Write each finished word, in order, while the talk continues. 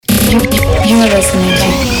You're listening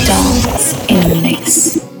to Dance in the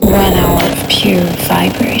Mix. 1 hour of pure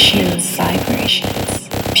vibrations,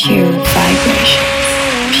 pure vibrations,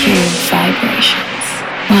 pure vibrations.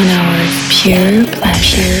 1 hour of pure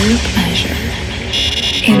pleasure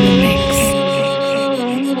in the mix.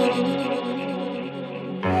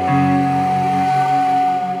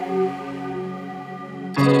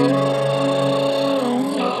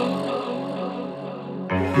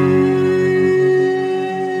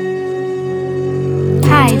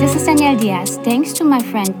 Hi, this is Danielle Diaz. Thanks to my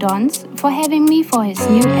friend Dons for having me for his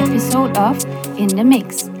new episode of In the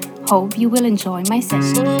Mix. Hope you will enjoy my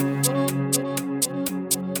session.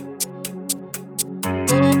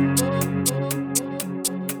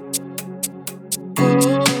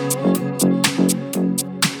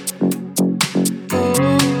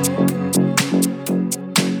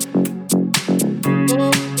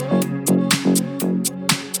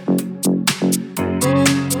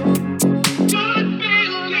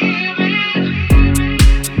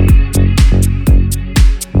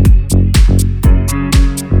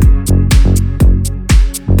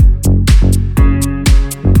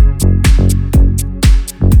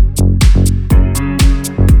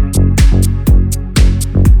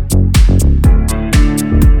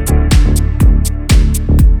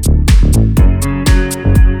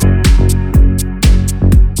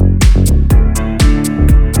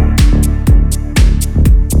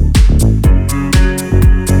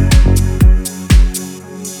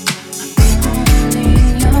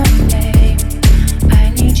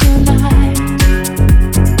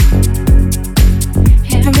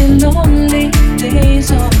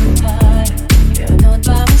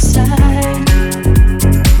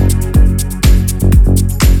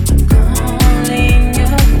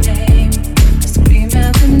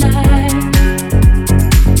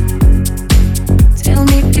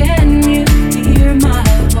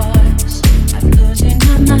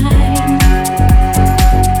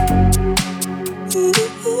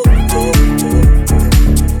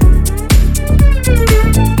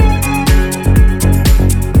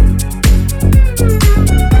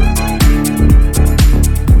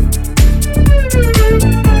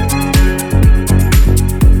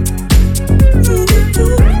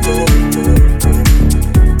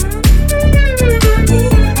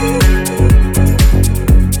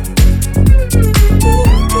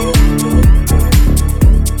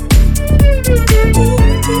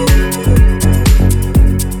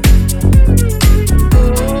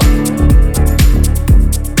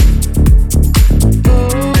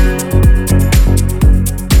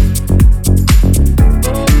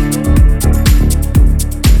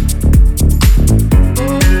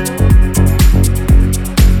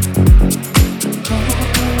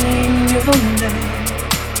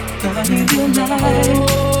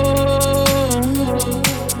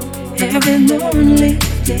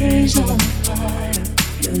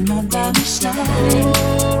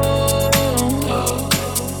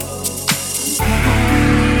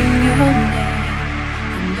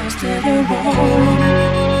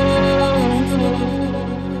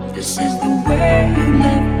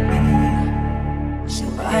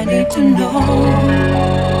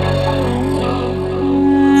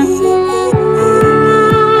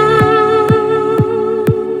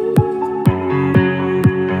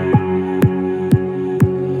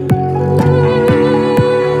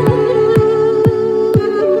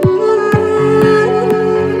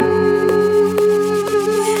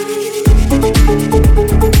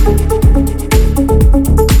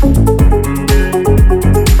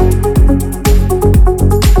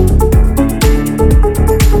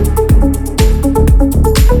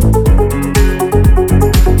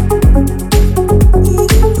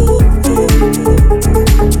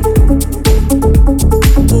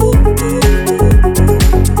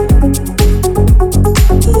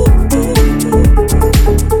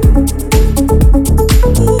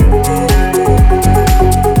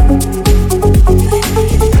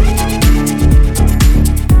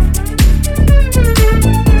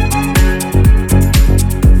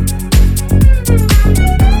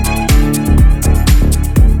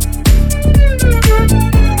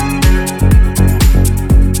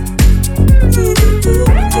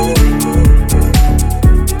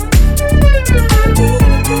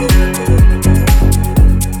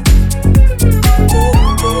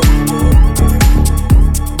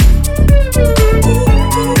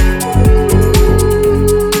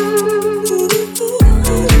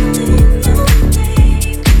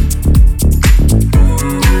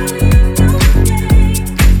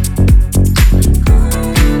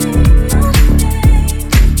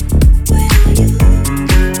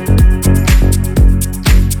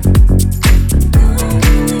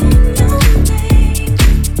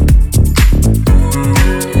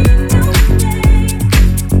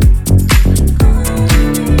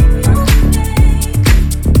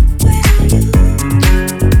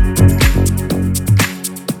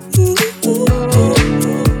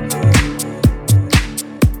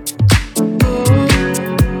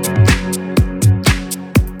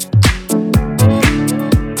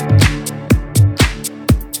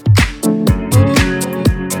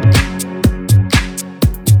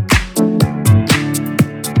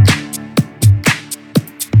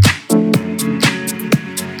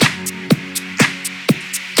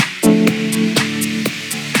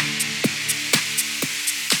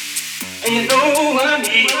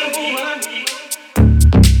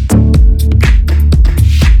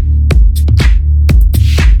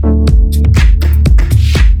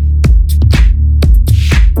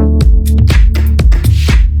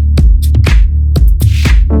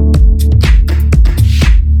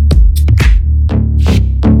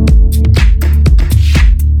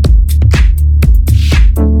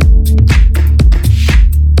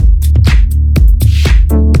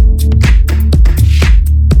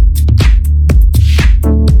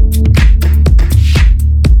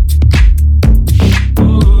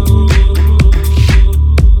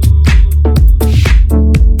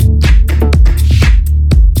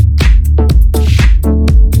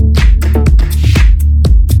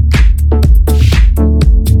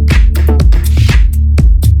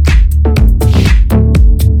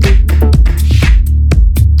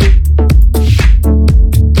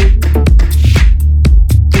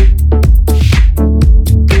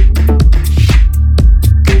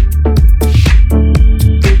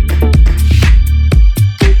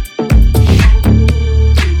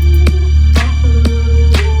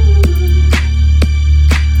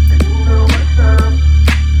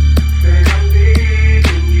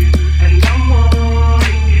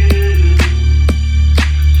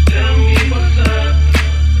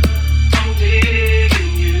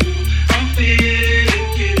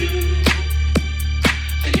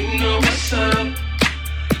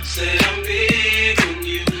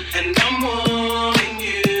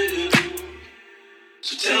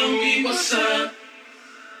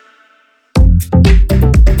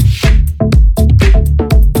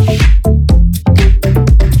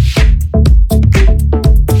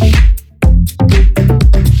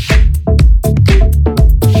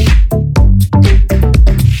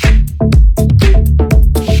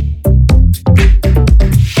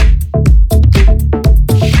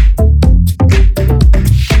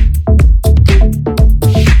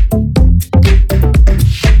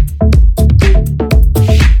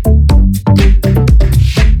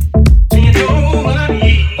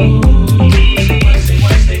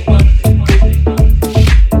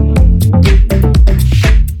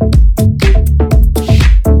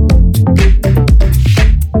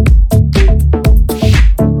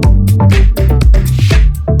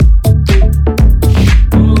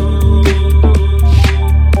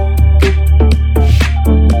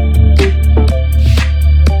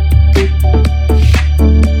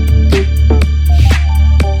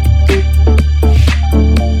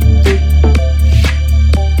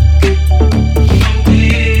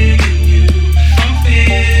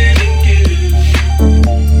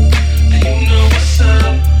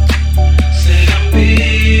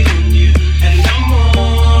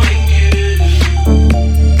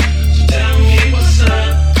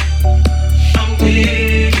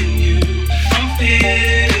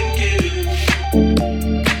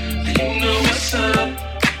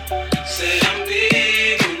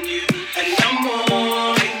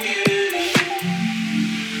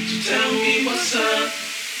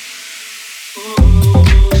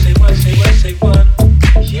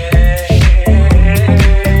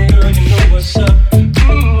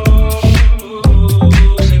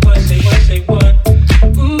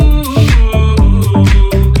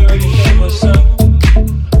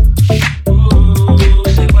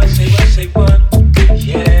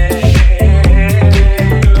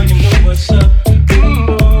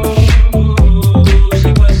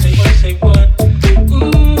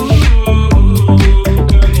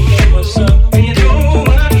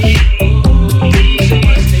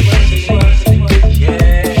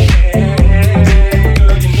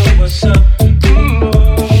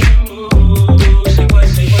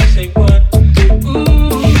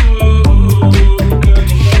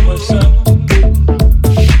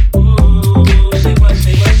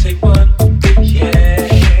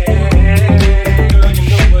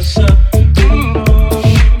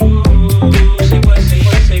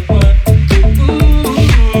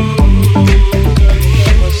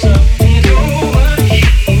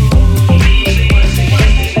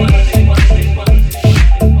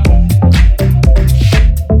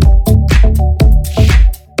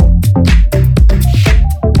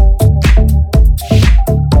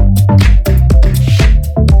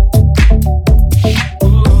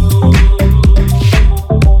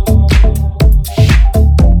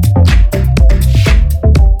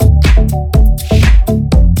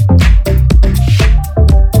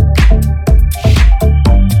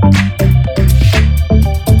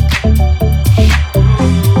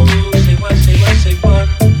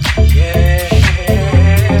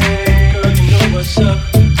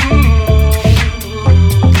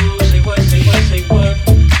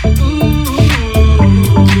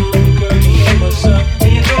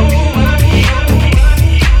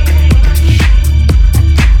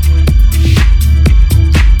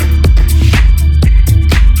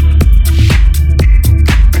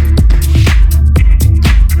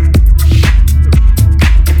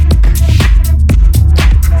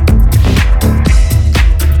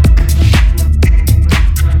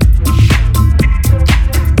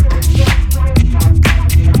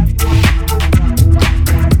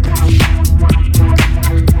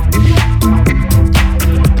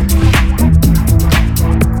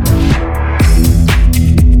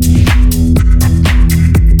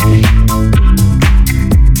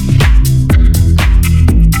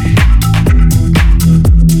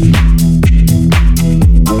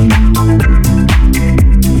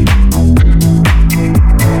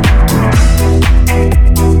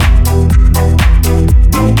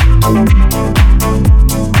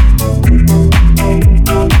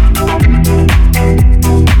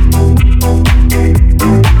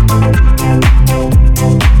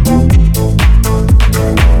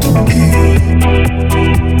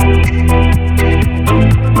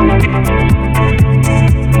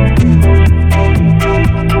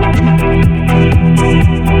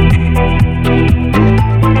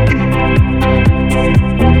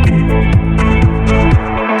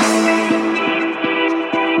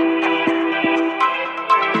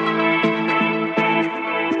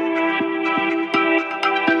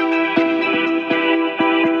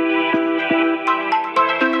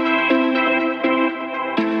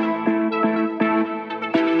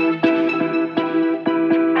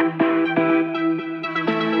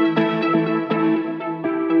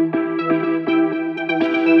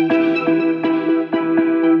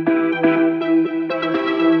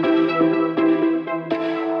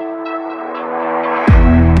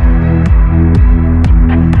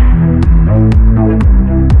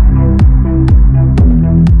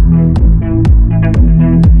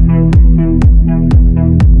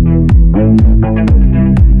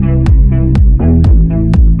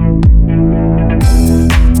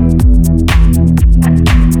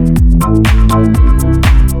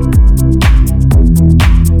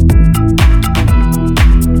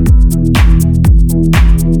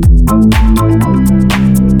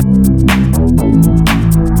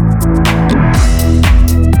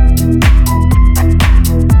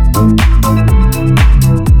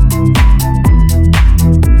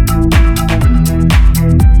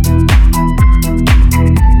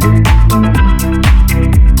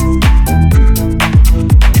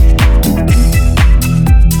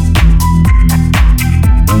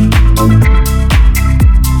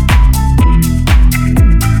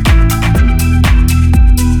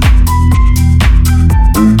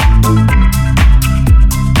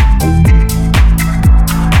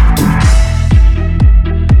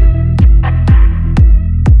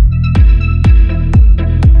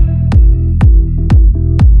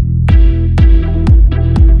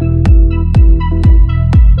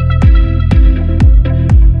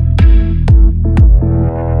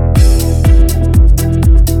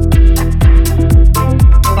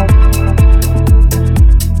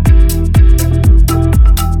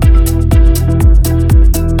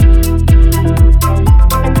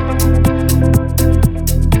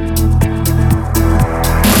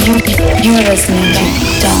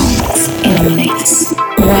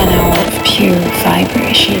 pure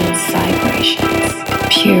vibrations, vibrations,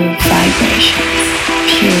 pure vibrations,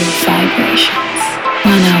 pure vibrations.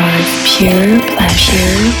 1 hour of pure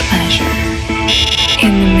pleasure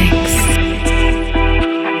in the mix.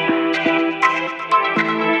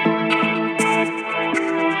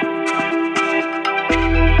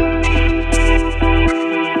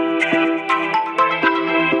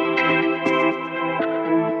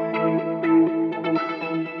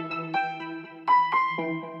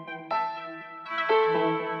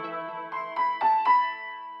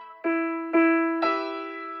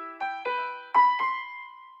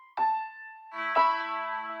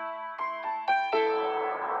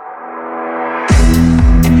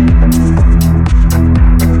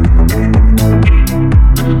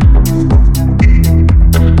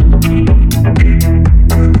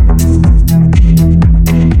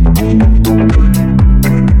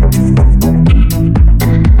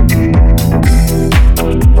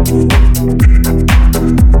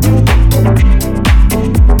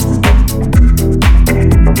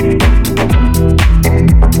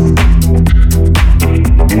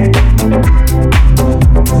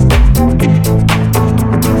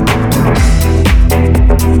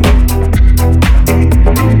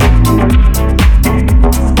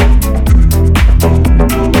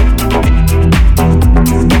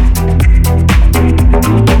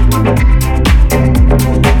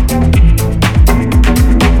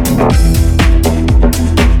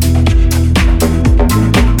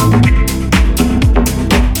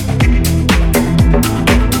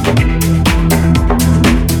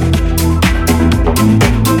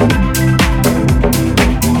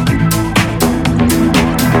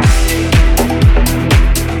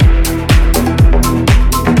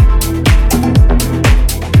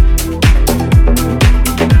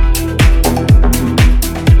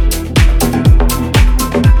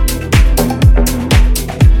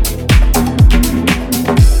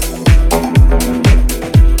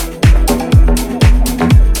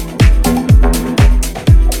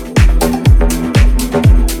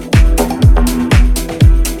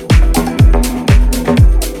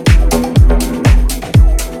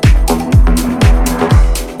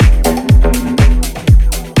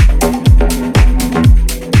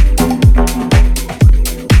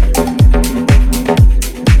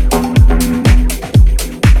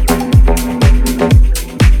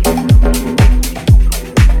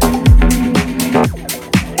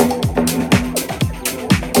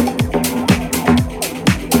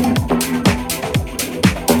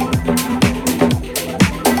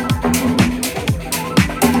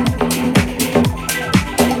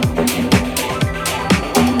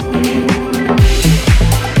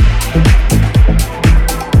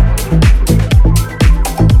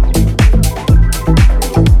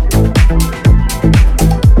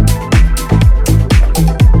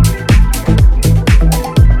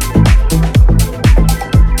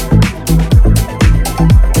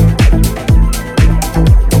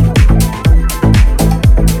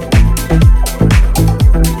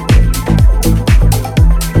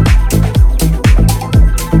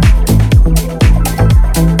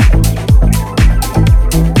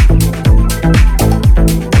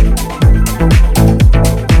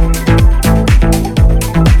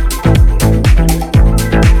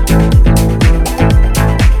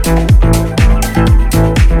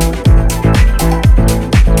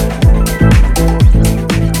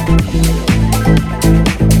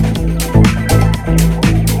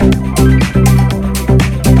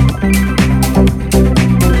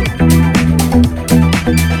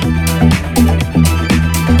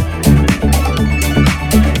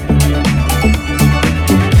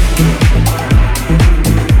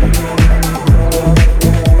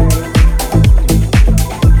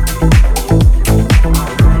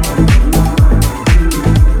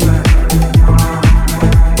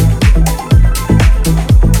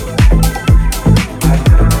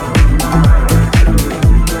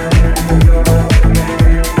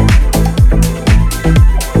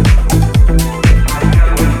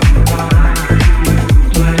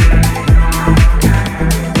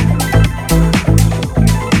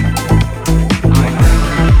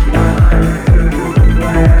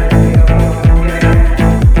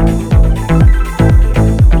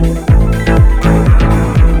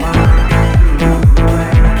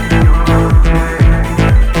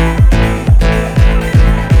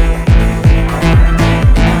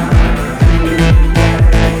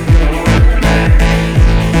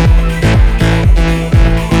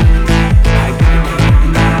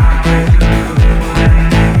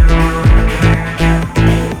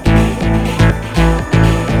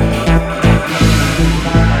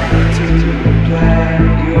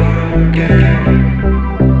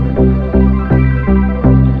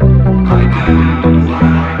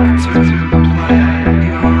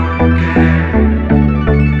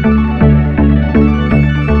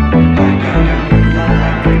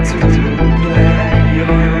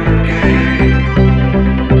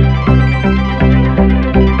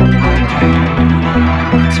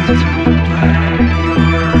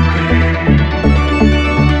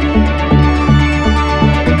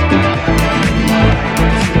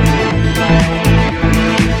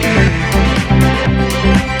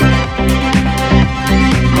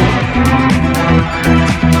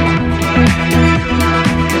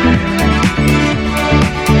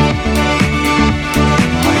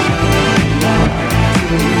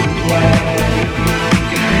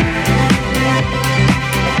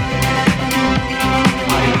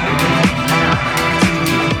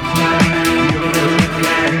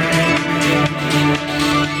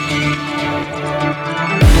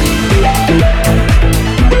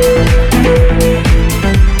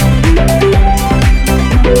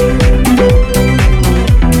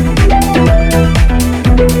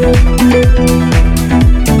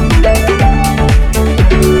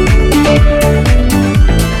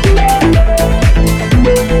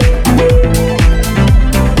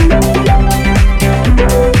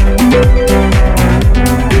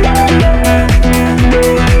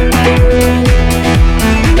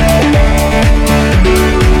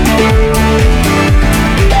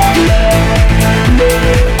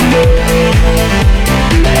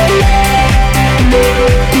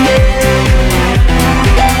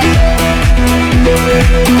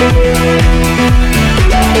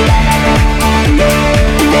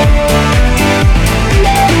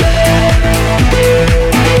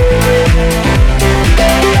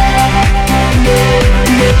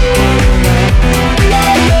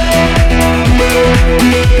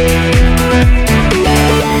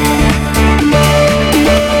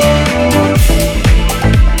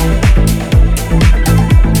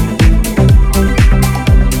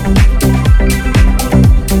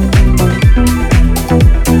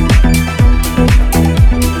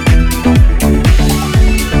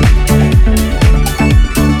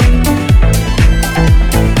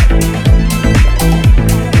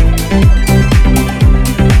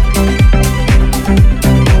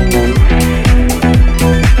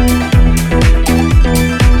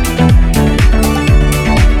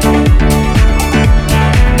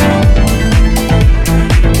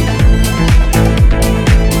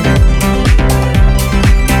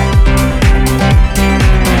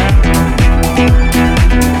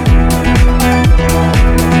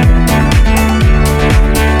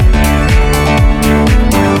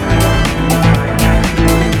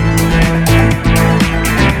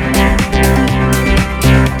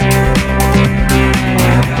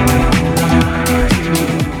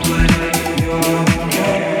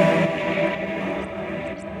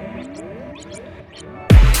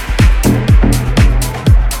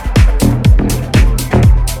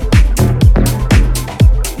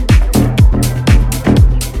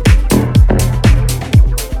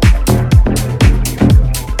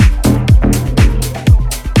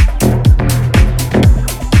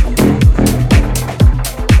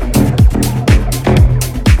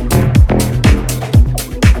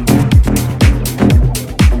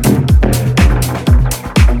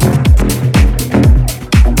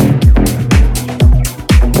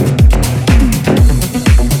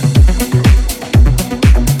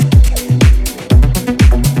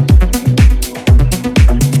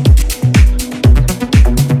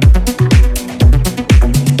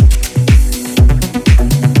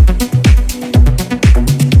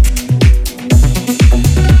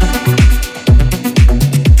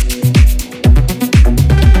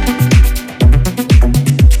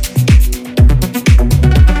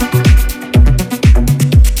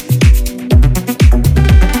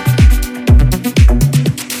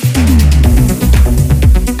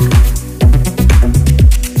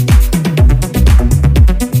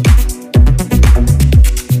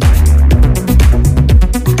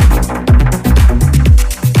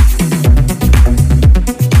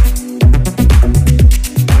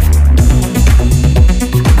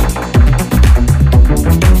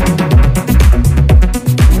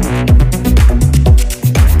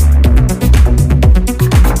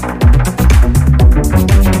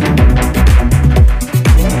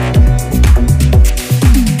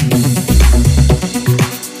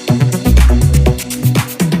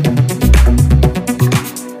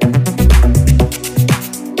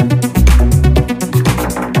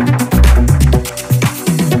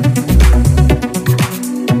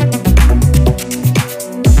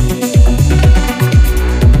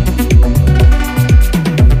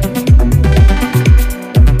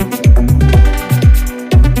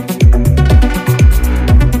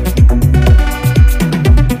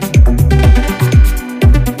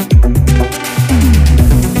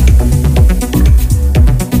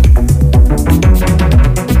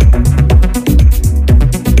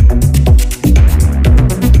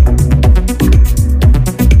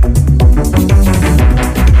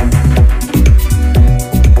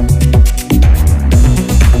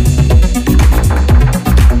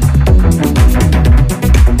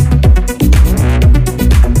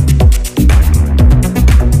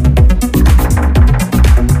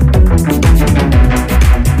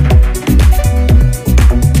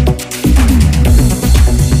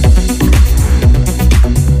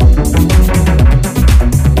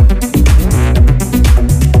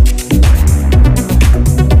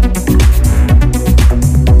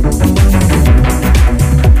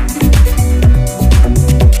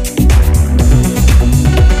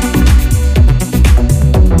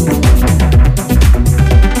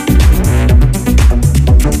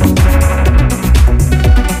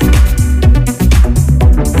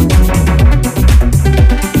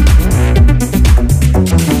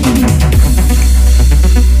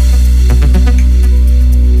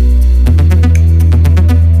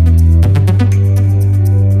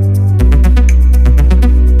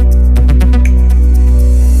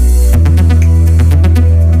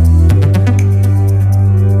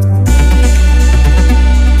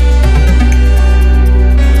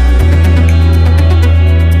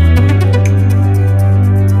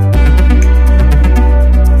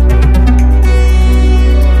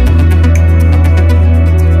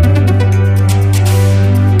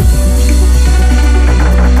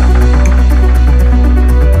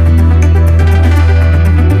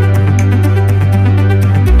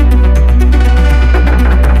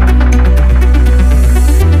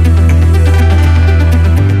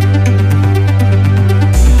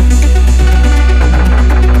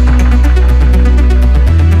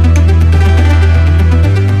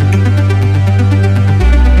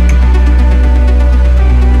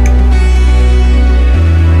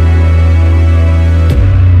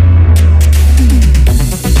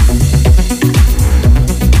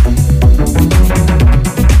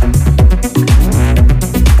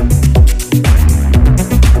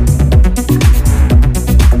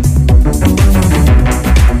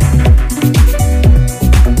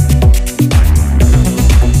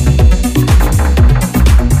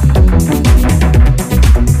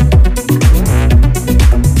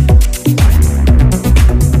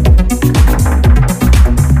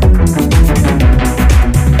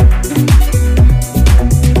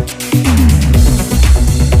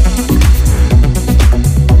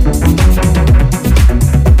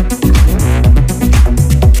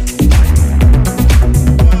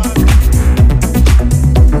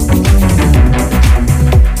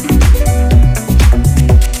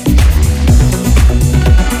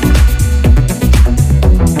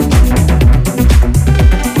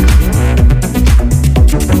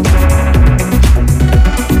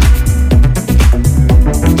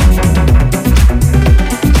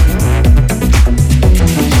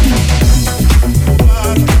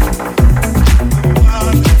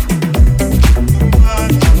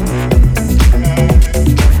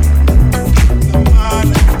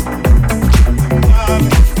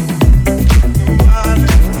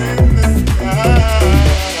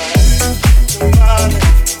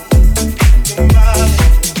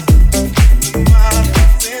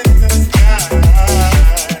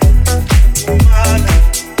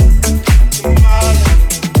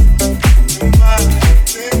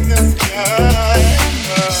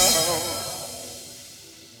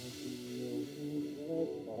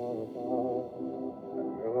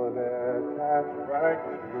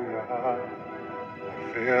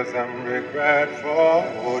 some regret for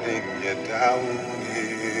holding you down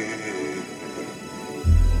here.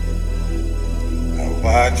 I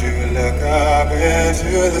watch you look up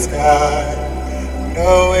into the sky,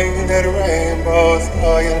 knowing that rainbows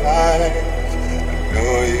all your life. I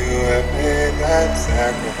know you have made that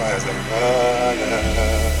sacrifice of love.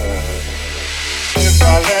 If I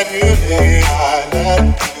let you be, I let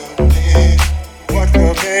you be. What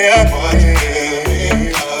will be of me?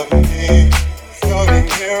 Floating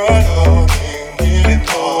here alone in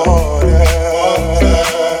water,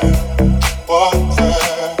 water, water,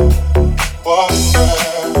 water,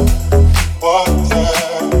 water,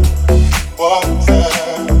 water,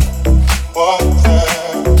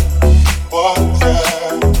 water,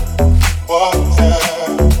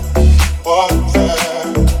 water,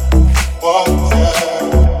 water.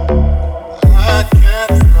 I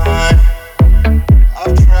can't fly.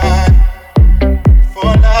 I've tried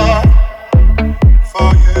for love, for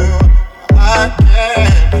you. I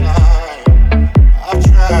can't fly. I've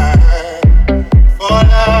tried for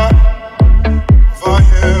love, for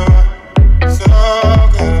you. So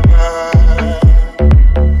goodbye,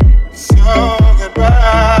 so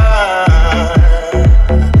goodbye,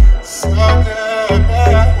 so goodbye.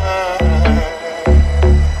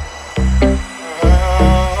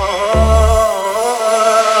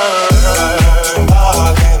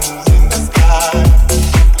 Marlins in the sky,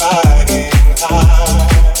 gliding high.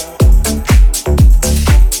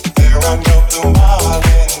 There are no blue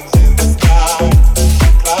marlins in the sky,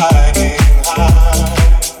 gliding high.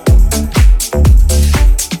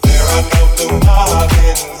 There are no blue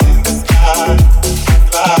marlins in the sky,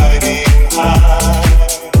 gliding high.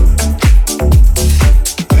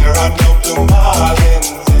 There are no blue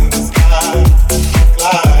marlins in the sky,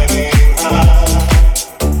 gliding high.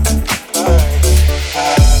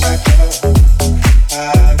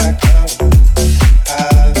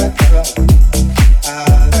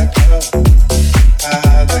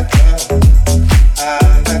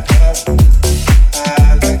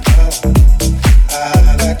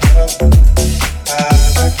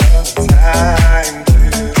 Time to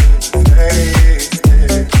taste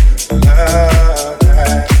it, love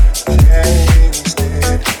that changed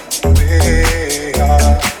it. We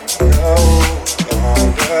are no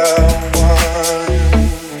longer one.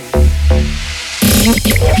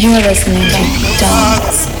 You're listening to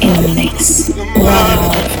Dance in the Mix. 1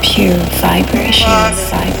 hour of pure vibrations,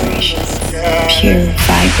 vibrations, pure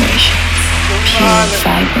vibrations, pure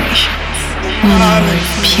vibrations. 1 hour of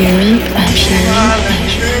pure pleasure,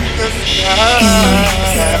 pleasure.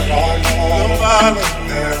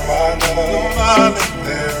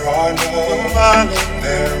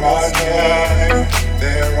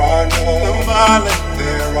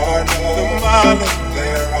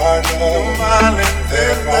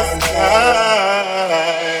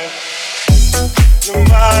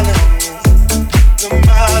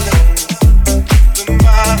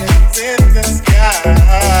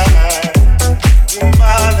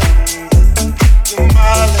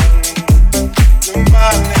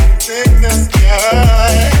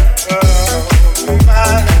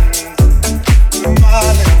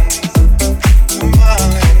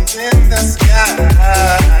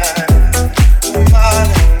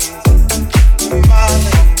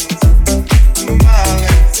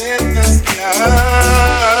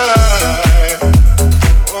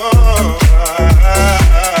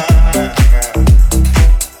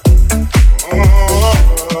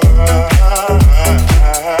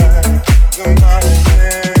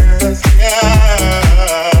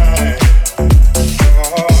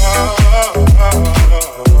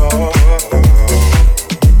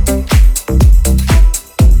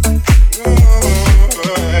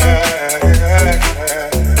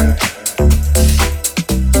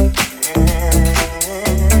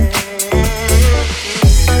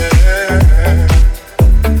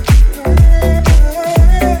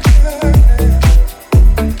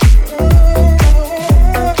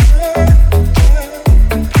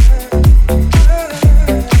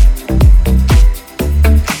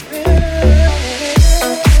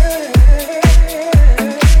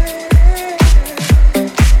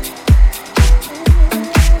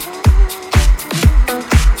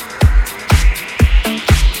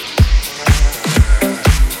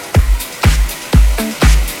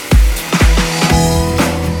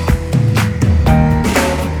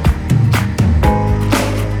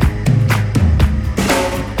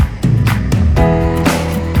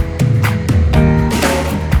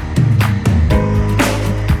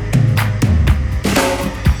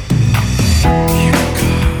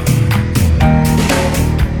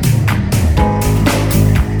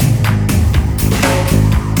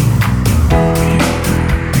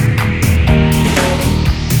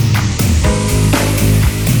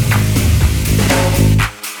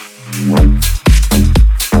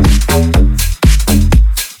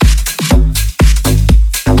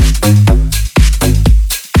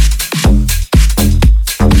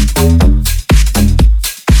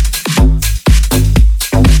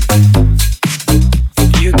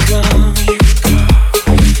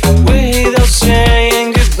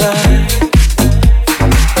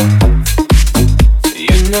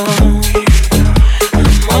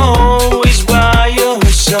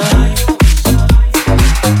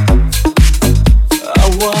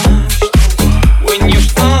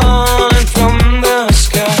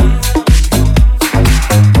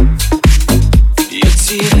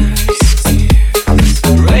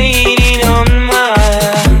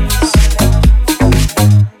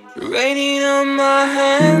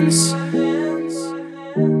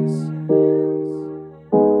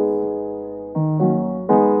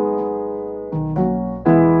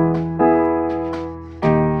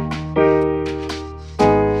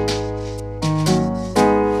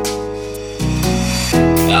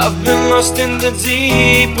 lost in the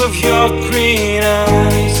deep of your green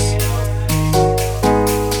eyes.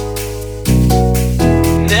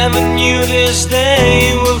 Never knew this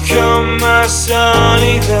day will come, my son,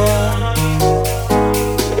 either.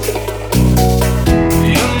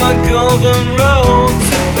 You're my golden road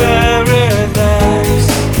to paradise.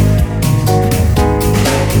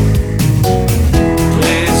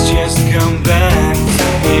 Please just come back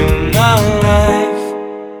in my life.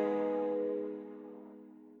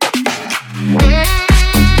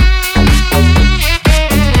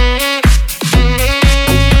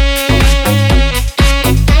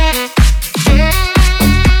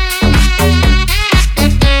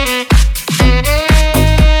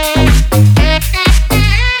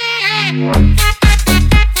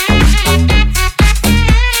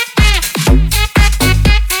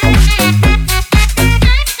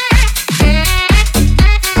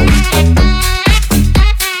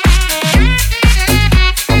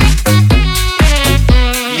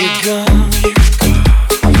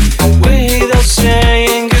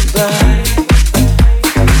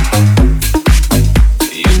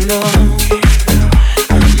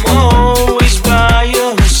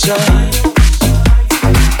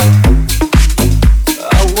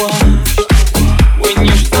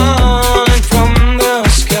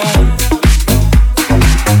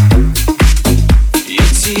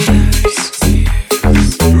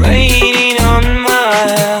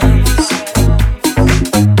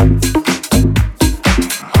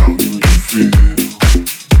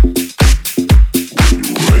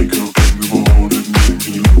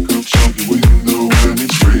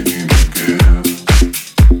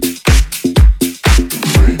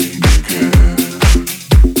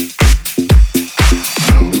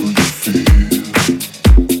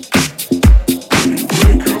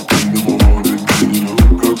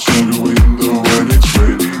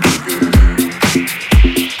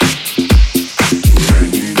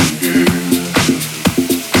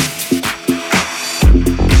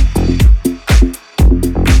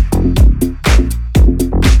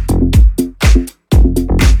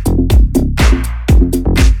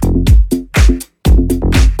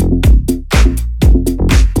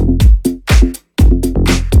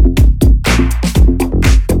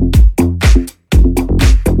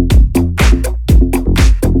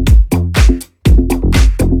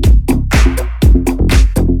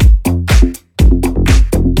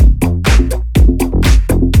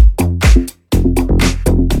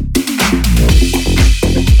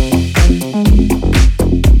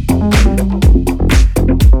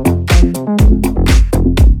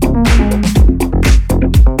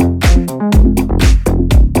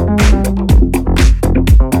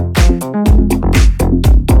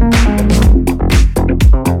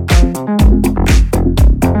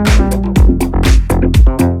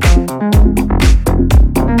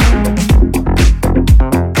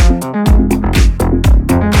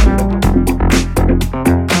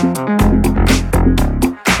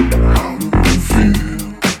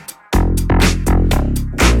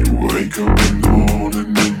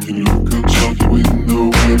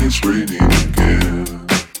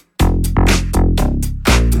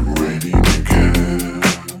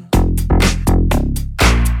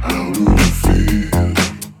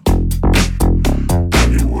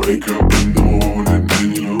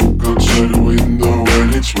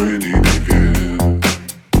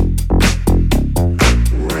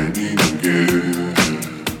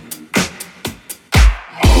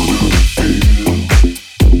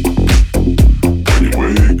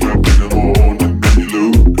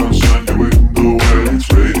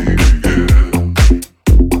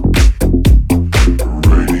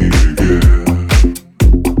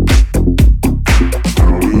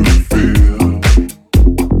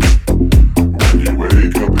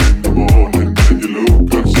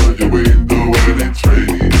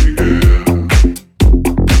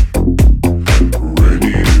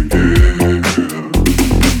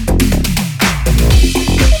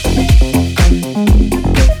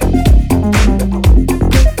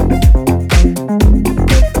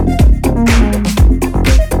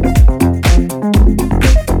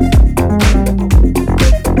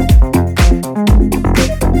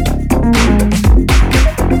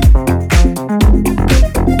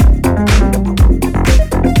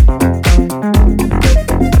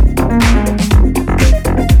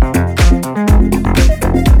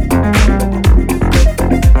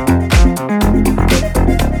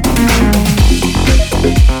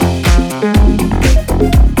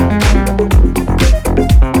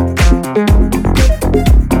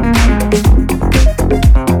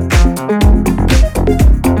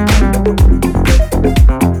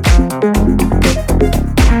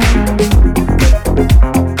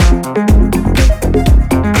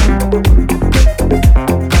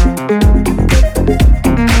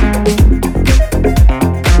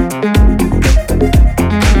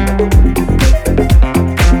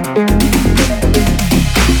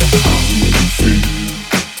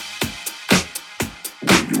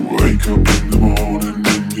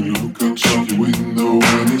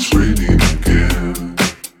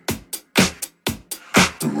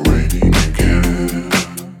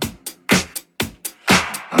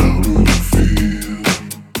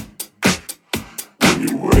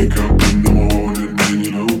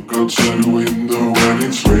 outside the window and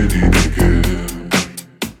it's raining again.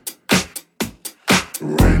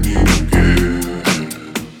 Raining again.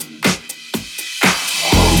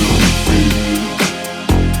 How do you feel?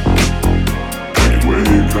 When you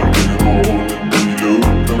wake up in the morning, when you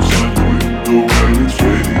look outside the window and it's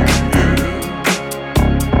raining again.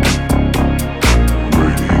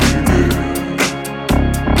 Raining again.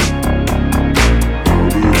 How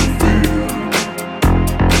do you feel?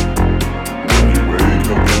 When you wake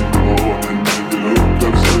up in the morning and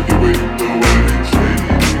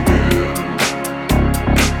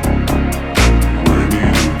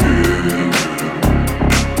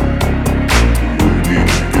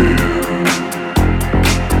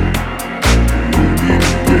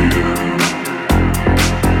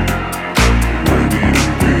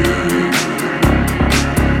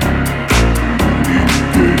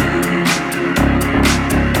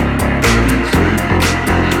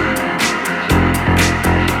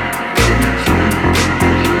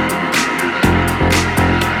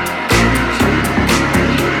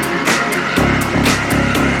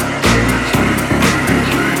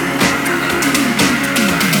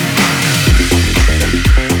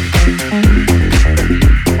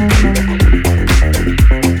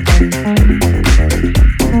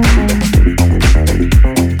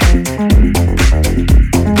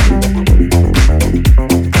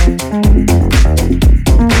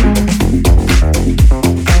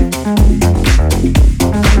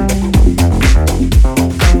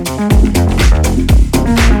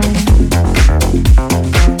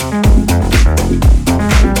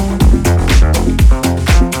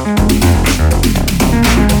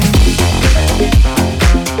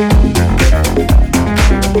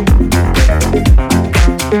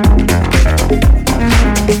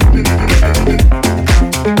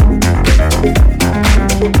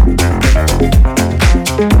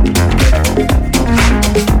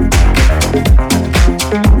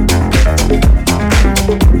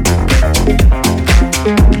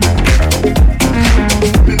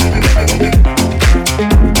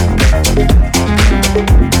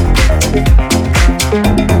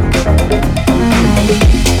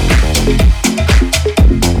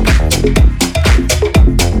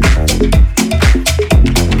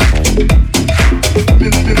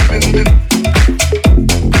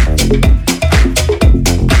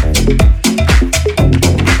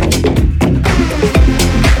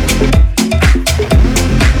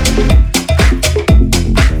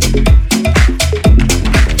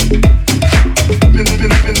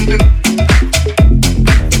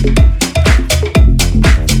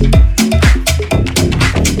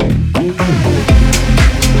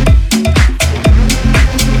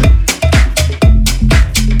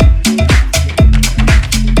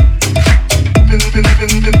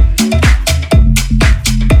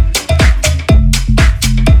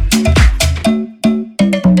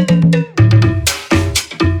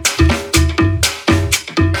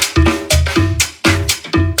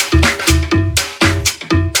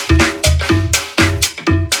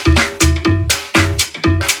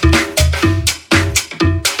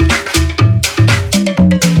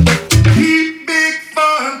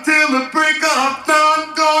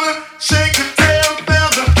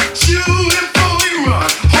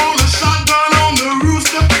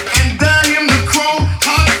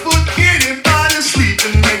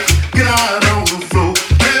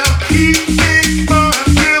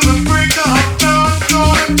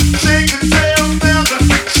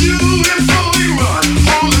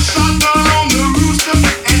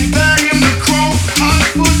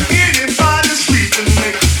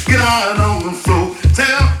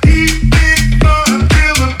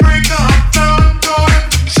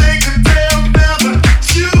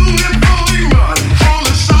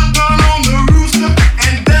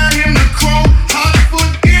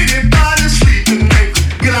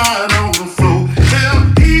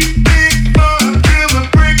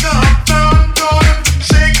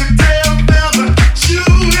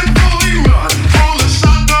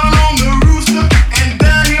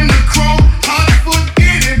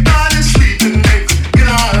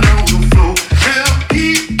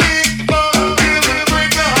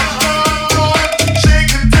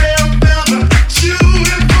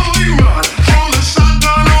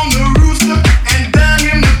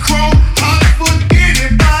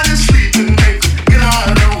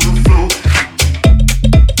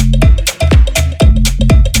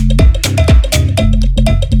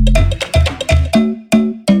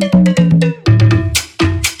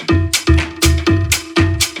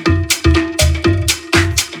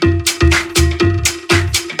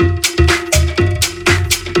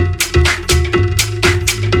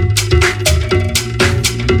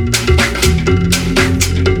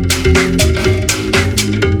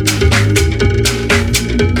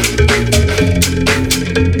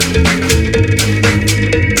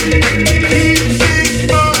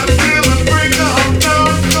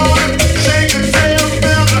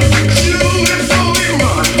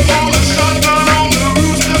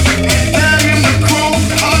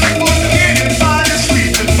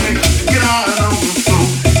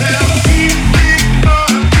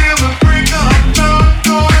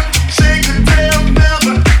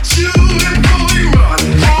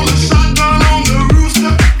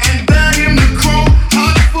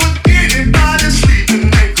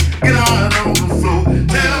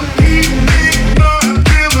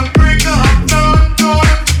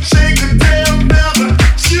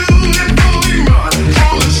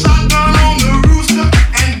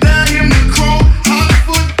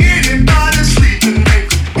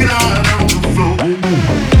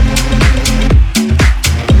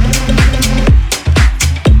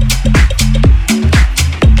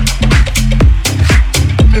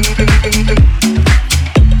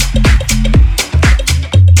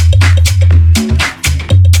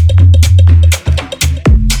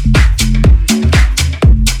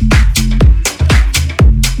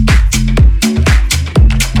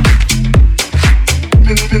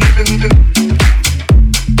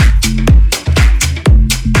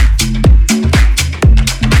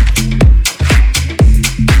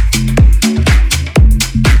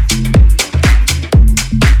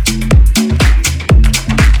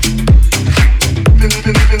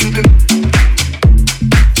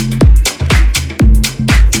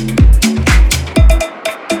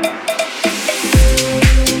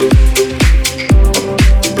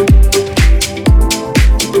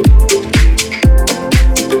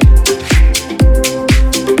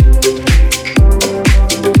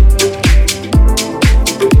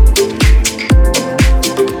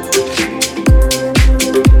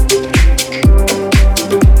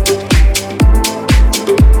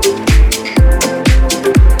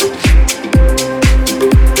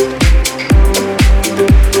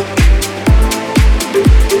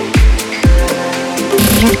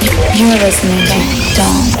You're listening to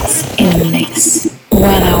Dance in the Mix.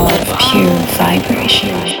 1 hour of pure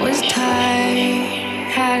vibration. Was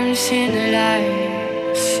tired, hadn't seen the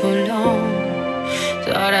light so long.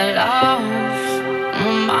 Thought I lost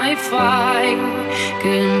my fight,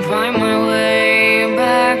 couldn't find my way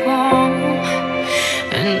back home.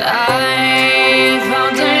 And I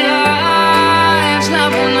found the light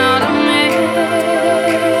snapping out of me.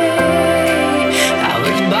 I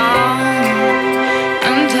was bound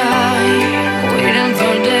and tired, waiting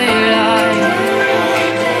for daylight.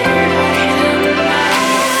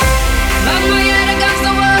 Bang my head against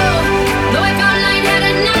the wall. Though I found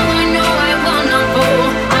light-headed, now I know I will not fall.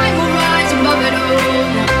 I will rise above it all.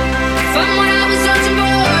 Found what I was searching for.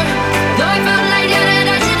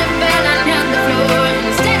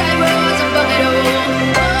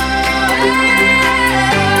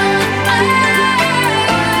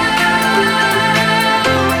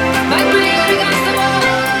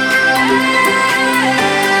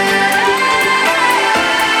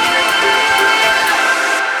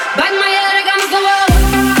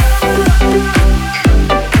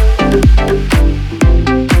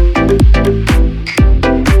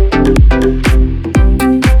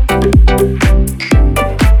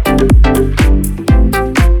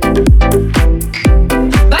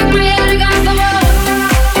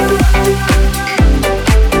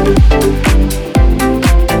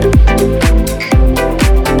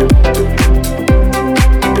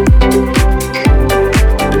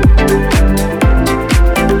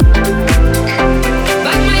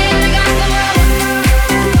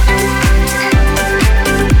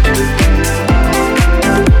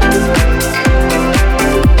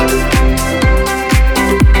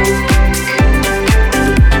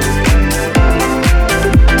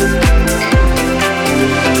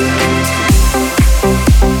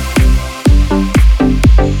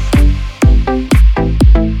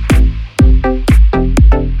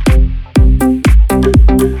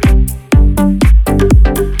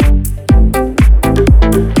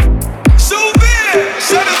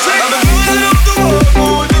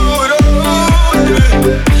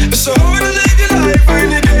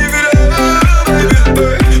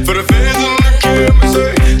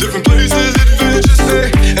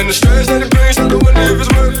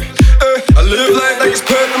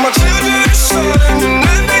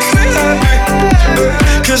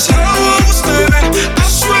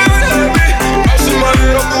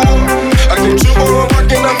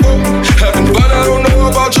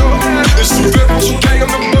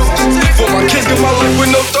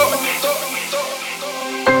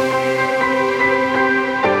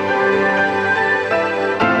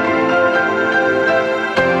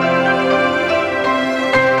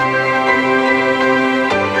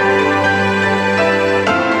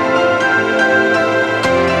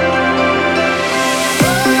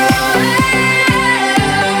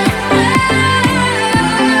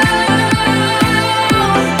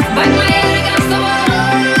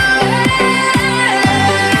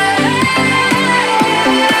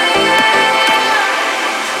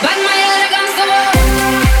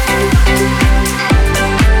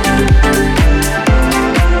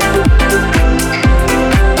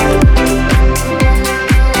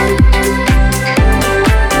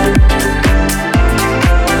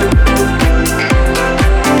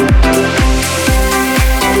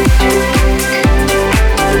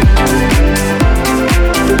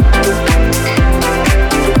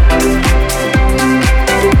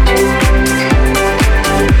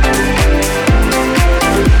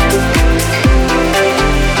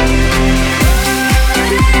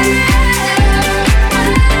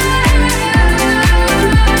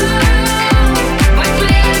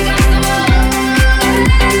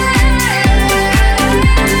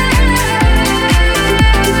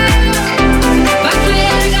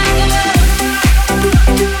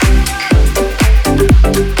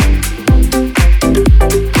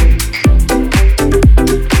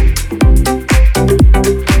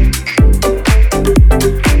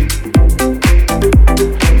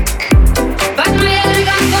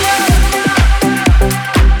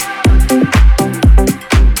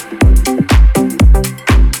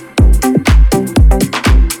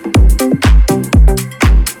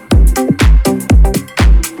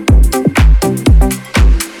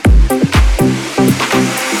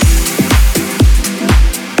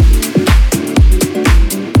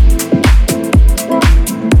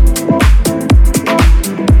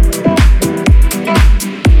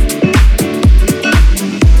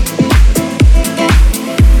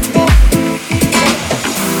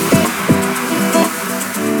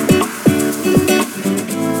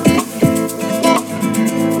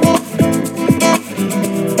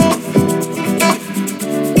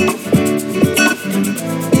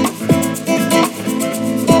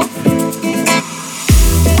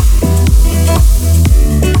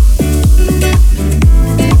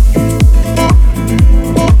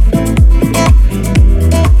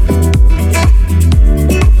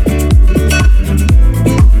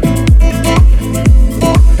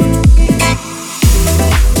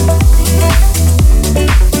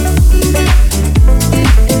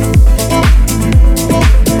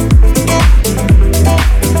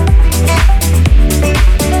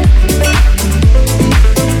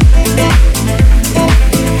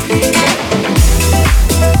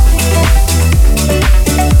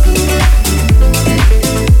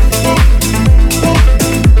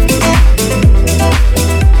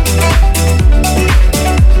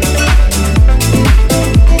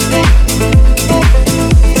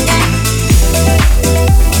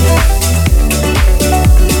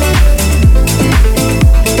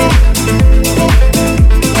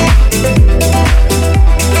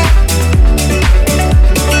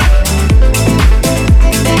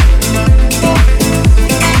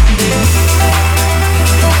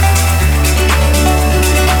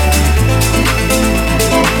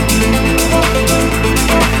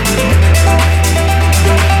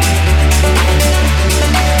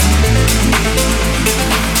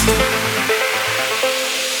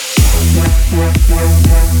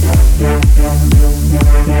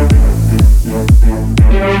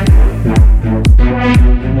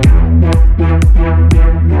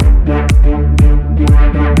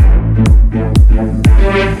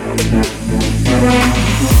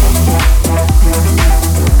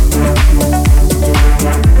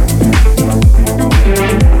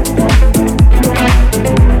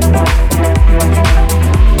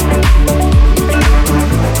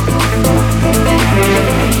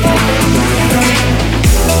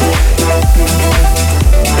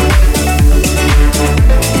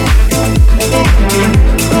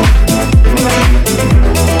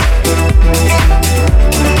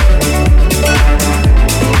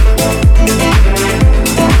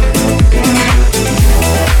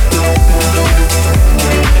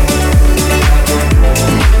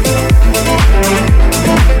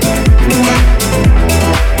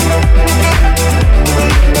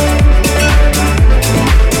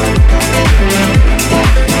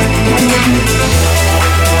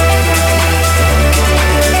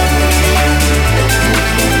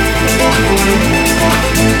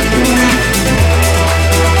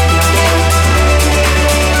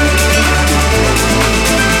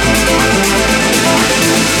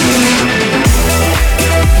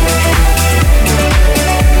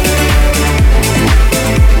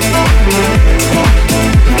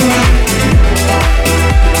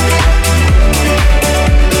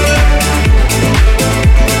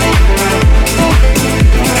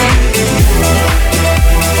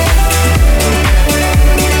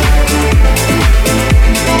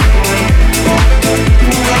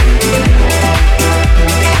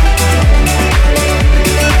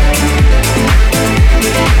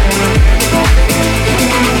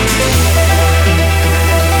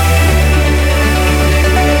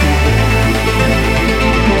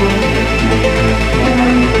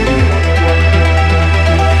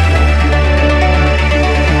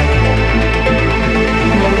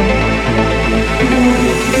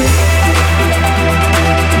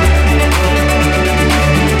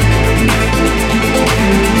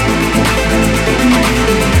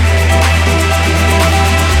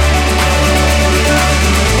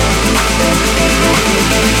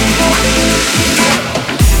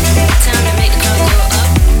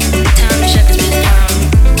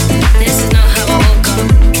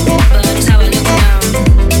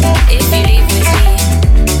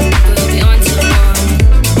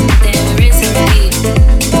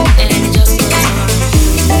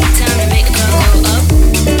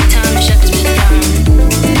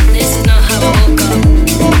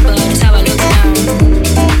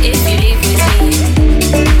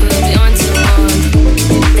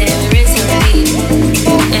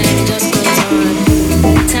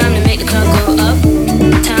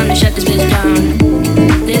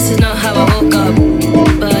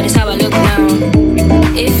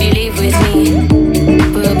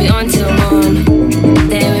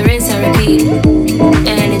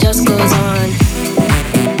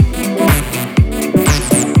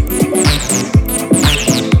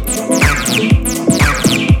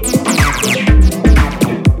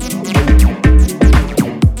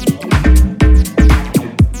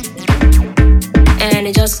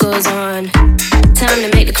 it just goes on. Time to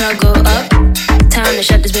make the crowd go up. Time to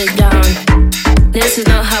shut this bitch down. This is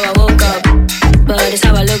not how I woke up, but it's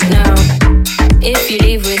how I look now. If you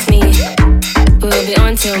leave with me, we'll be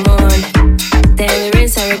on till morn. Then we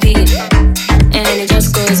rinse and repeat, and it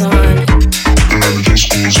just goes on. And it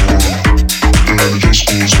just goes on. And it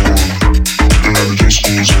just goes on. And it just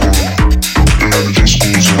goes on. And it just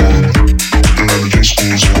goes on. And it just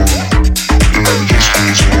goes on. And it just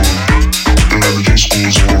goes on. And it just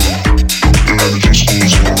goes on. And it just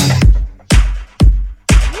goes on.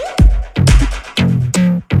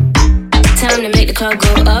 Time to make the crowd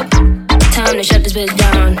go up. Time to shut this bitch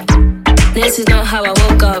down. This is not how I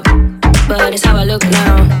woke up, but it's how I look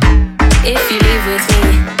now. If you leave with me,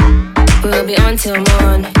 we'll be on till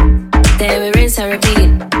morn. Then we rinse and repeat,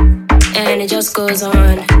 and it just goes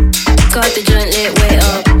on. Got the joint lit way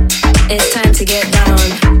up. It's time to get down.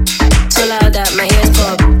 So loud that my ears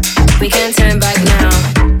pop. We can't turn back now.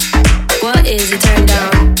 What is it turn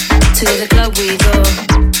down? To the club we go.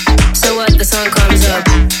 So what, the song comes up,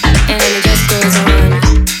 and it just goes on.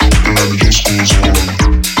 And it just goes on.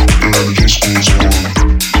 And it just goes on.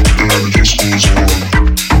 And it just goes on.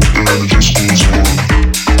 And it just goes on.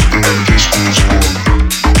 And it just goes on.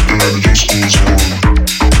 And it just goes on.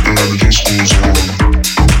 And it just goes on.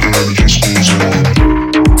 And it just goes on.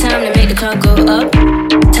 Time to make the crowd go up.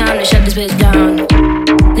 Time to shut this bitch down.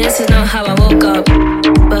 This is not how I woke up,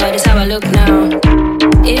 but it's how I look now.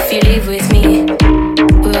 If you leave with me,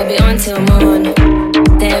 we'll be on till morn.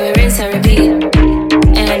 Then we rinse and repeat,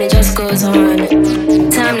 and it just goes on.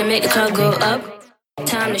 Time to make the crowd go up.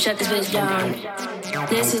 Time to shut this bitch down.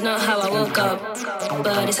 This is not how I woke up,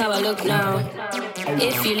 but it's how I look now.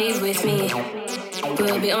 If you leave with me,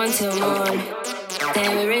 we'll be on till morn.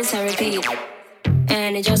 Then we rinse and repeat,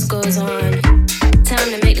 and it just goes on. Time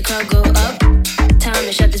to make the crowd go up. Time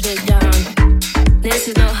to shut this bitch down. This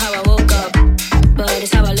is not how I woke up, but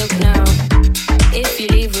it's how I look now. If you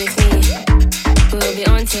leave with me, we'll be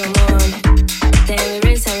on till morn. Then we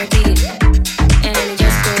rinse and repeat, and it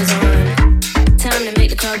just goes on. Time to make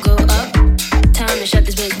the crowd go up. Time to shut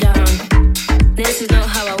this bitch down. This is not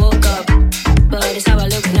how I woke up, but it's how I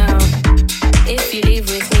look now. If you leave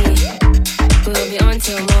with me, we'll be on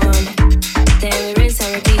till morn. Then we rinse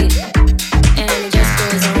and repeat, and it just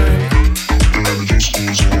goes on. And it just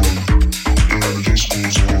goes on. And it just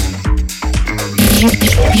goes on.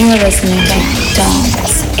 You're listening to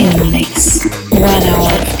Dance in the Mix. 1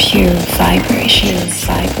 hour of pure vibration,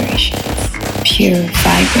 pure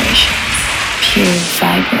vibration, pure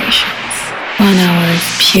vibration. 1 hour of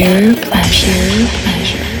pure pleasure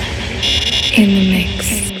in the mix.